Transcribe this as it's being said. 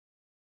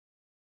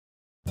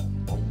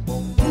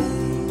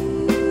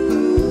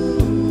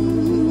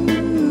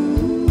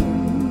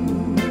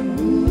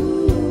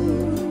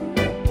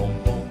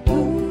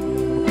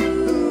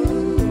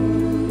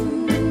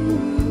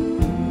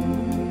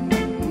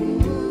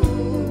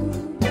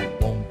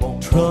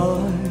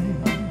Try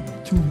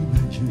to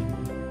imagine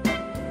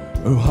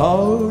a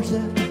house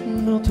that's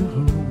not a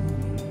home.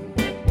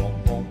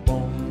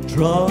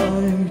 Try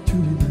to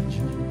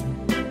imagine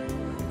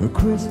a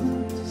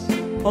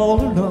Christmas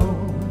all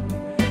alone.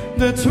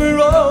 That's where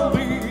I'll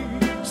be,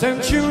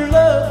 since you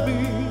love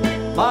me.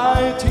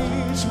 My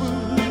tears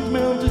will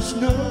melt the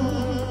snow.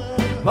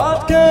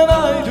 What can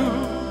I do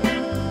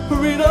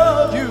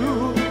without you?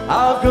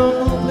 I've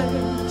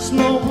got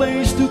no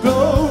place to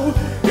go.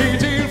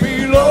 It'll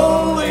be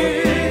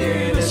lonely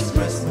this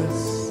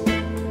Christmas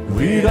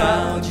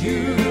without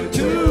you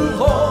to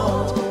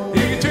hold.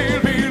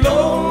 It'll be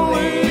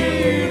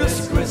lonely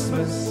this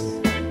Christmas,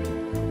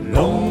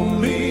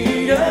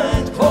 lonely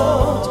and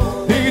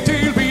cold.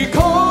 It'll be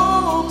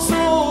cold,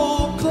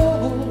 so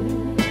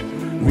cold,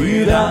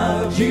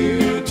 without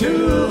you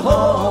to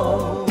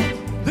hold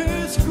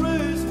this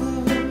Christmas.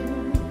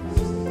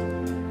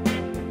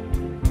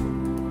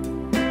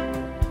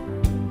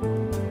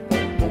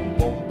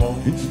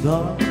 It's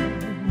time to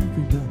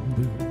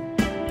remember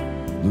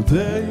the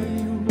day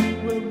you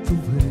went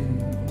away,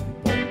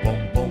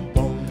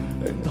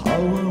 and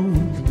how I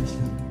would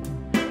listen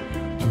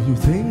to the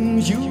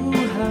things you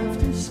have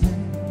to say.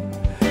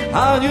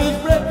 I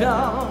just break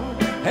down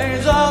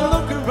as I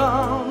look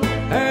around,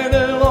 and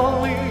the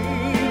only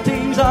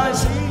things I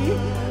see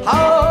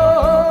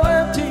are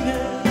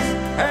emptiness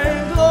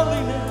and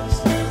loneliness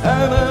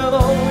and an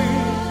only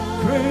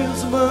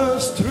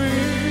Christmas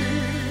tree.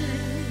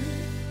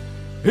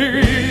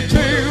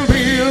 It'll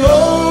be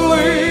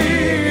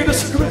lonely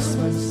this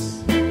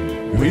Christmas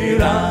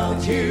without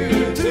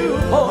you to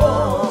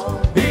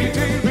hold.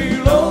 It'll be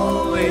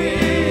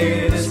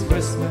lonely this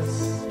Christmas,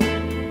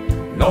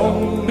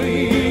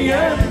 lonely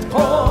and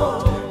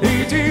cold.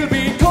 It'll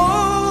be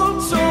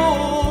cold, so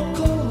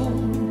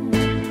cold,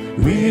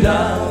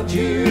 without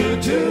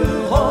you to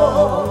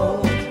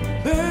hold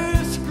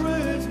this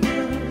Christmas.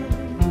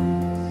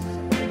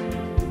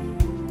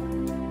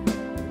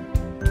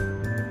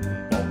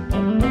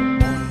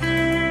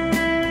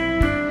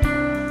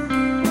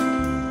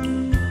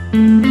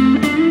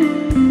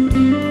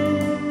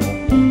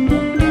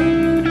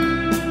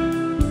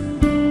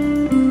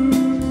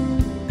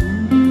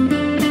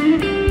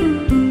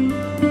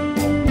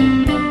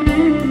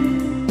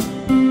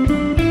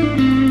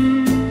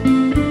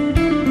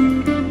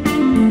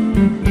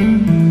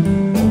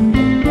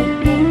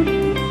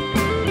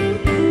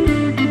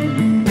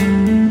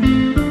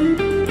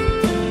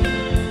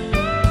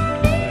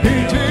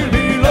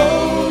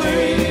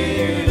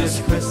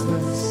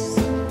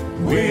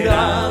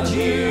 Without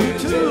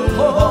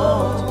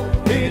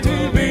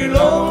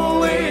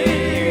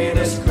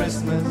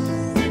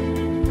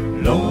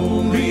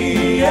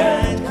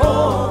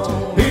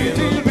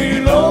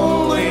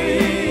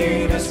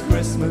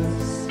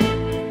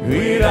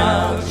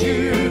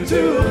you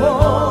to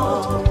hold